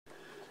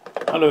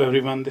Hello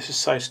everyone, this is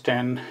size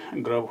 10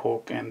 grub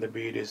hook and the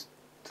bead is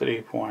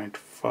 3.5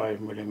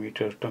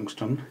 mm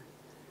tungsten,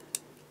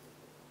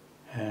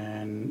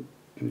 and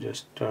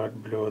just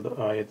start below the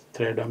eye. The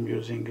thread I'm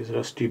using is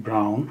rusty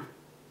brown,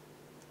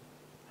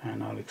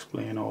 and I'll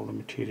explain all the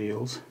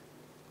materials.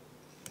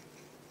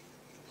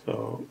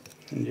 So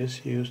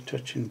just use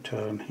touch and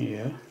turn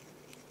here.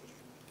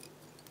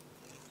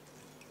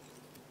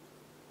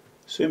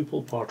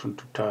 Simple pattern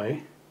to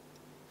tie.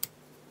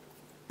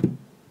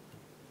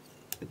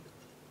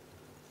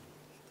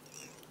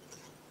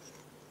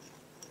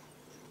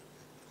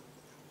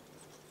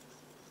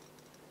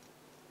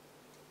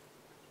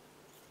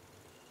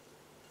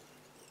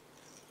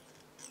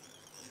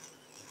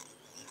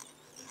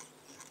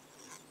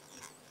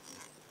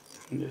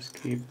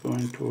 Just keep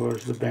going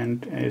towards the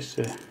bend. It's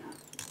a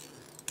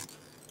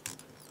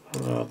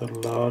rather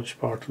large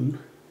pattern.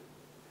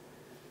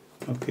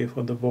 Okay,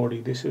 for the body,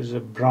 this is a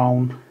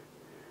brown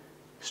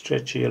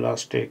stretchy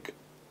elastic,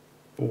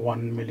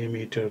 1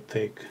 mm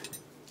thick.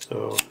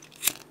 So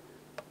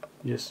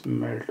just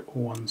melt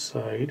one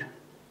side.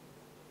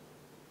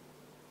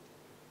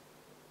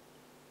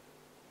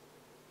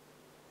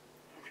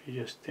 If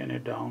you just thin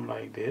it down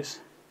like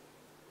this,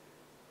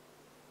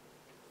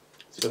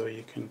 so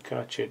you can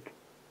catch it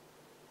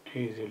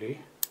easily,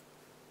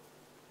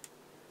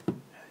 as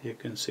you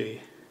can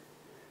see.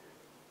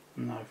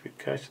 Now if you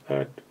catch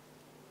that,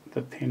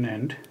 the thin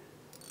end,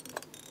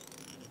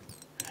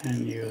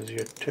 and use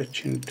your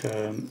touch and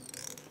turn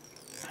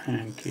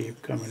and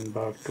keep coming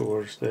back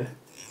towards the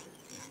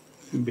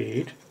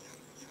bead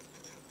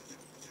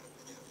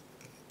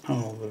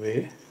all the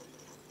way.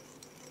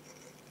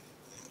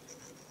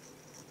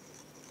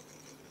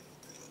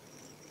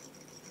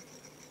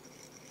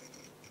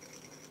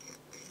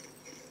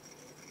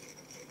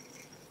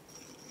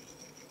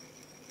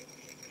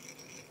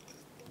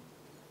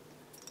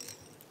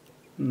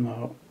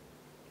 Now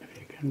if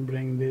you can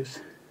bring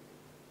this,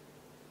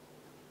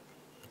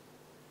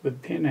 the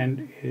thin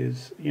end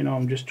is,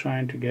 I'm just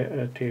trying to get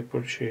a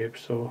tapered shape,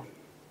 so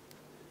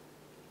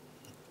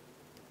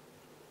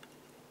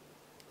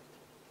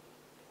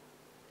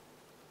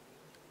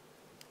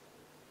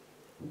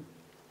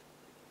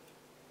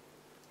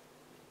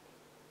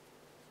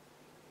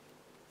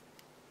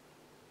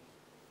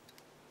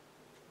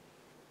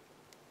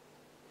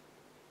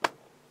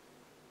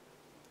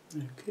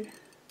okay,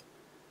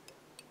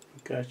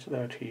 catch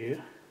that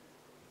here.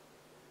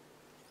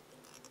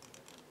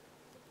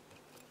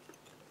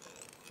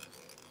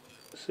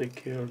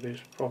 Secure this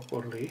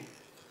properly.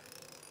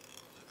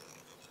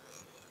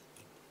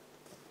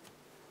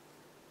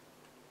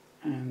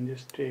 And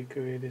just take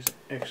away this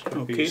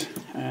extra piece.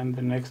 And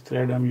the next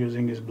thread I'm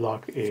using is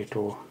block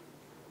 8/0,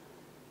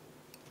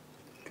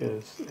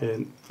 because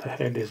the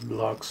head is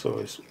block, so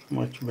it's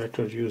much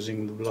better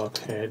using the block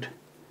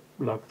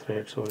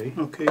thread, sorry.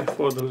 Okay,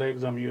 for the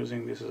legs I'm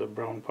using, this is a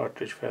brown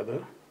partridge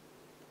feather.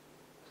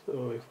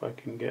 So if I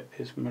can get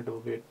this middle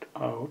bit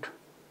out,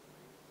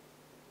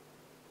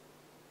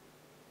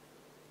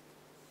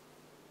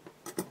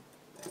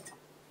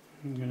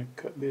 I'm going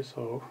to cut this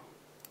off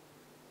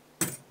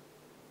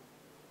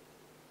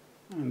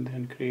and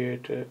then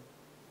create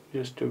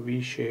just a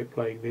V shape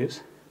like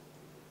this,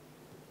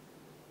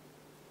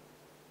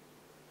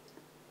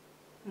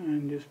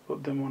 and just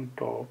put them on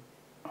top,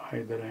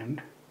 either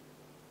end.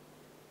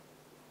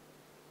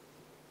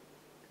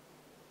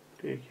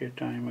 Take your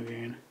time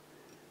again,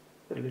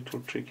 it's a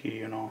little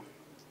tricky,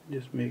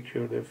 just make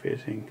sure they're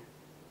facing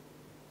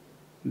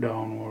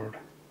downward.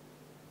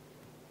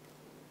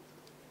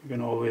 You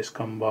can always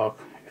come back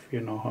if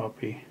you're not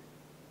happy.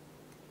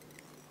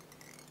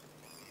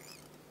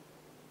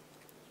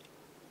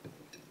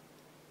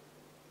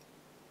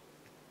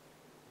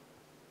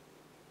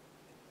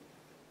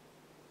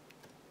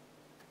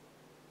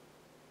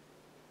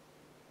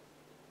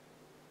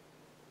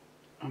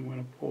 I'm going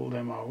to pull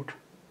them out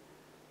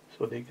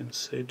so they can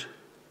sit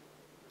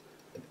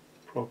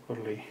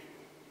properly.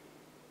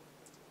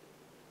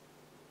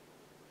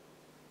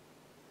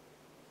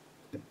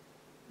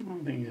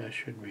 I think that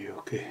should be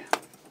okay.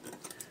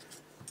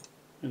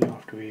 It doesn't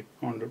have to be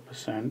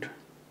 100%.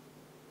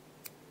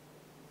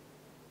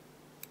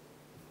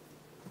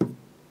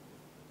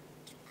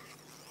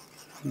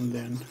 And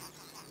then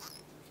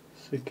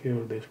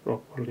secure this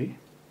properly.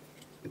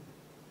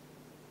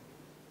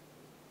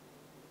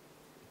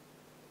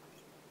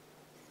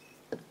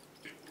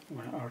 I'm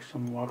going to add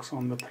some wax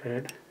on the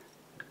thread,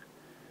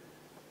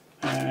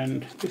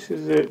 and this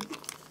is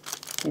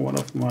one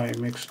of my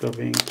mixed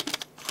dubbing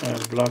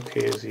black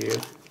hares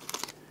here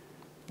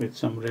with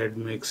some red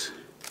mix.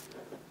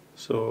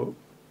 So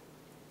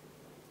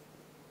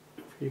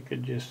if you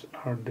could just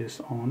add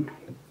this on.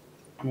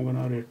 I'm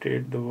gonna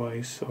rotate the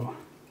vise, so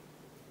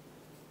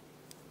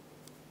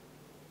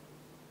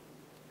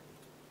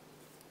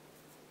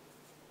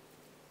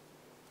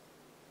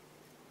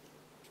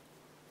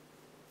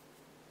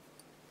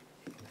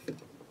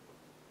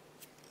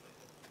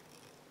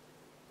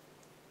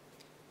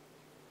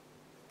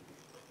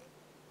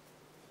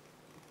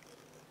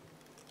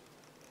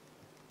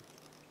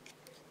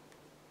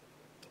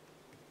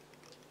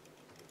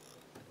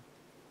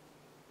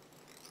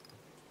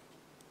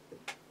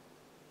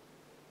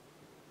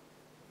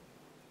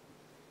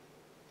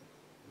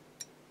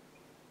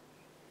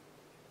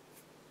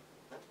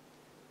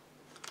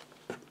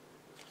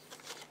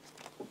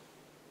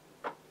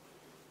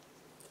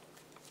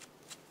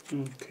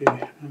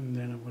Okay, and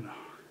then I'm gonna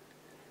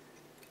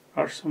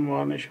add some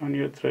varnish on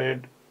your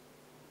thread.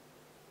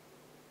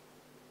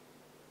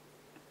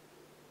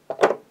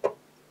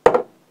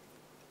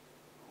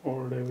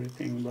 Hold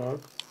everything back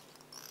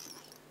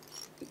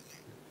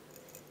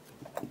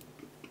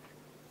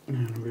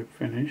and we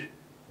finish.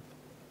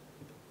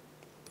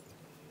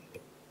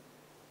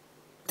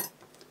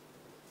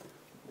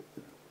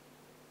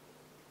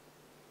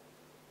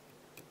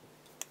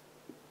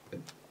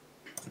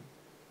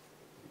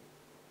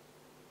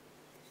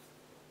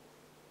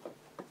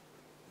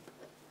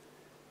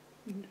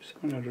 I'm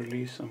just going to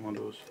release some of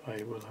those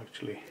fibers,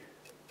 actually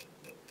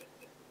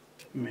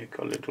make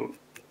a little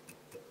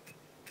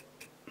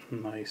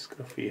nice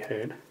scruffy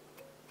head.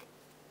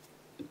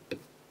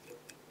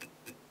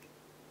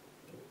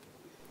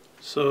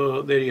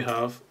 So there you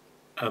have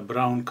a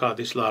brown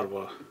Caddis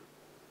larva.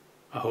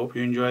 I hope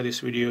you enjoy this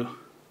video.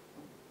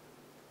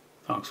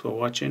 Thanks for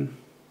watching.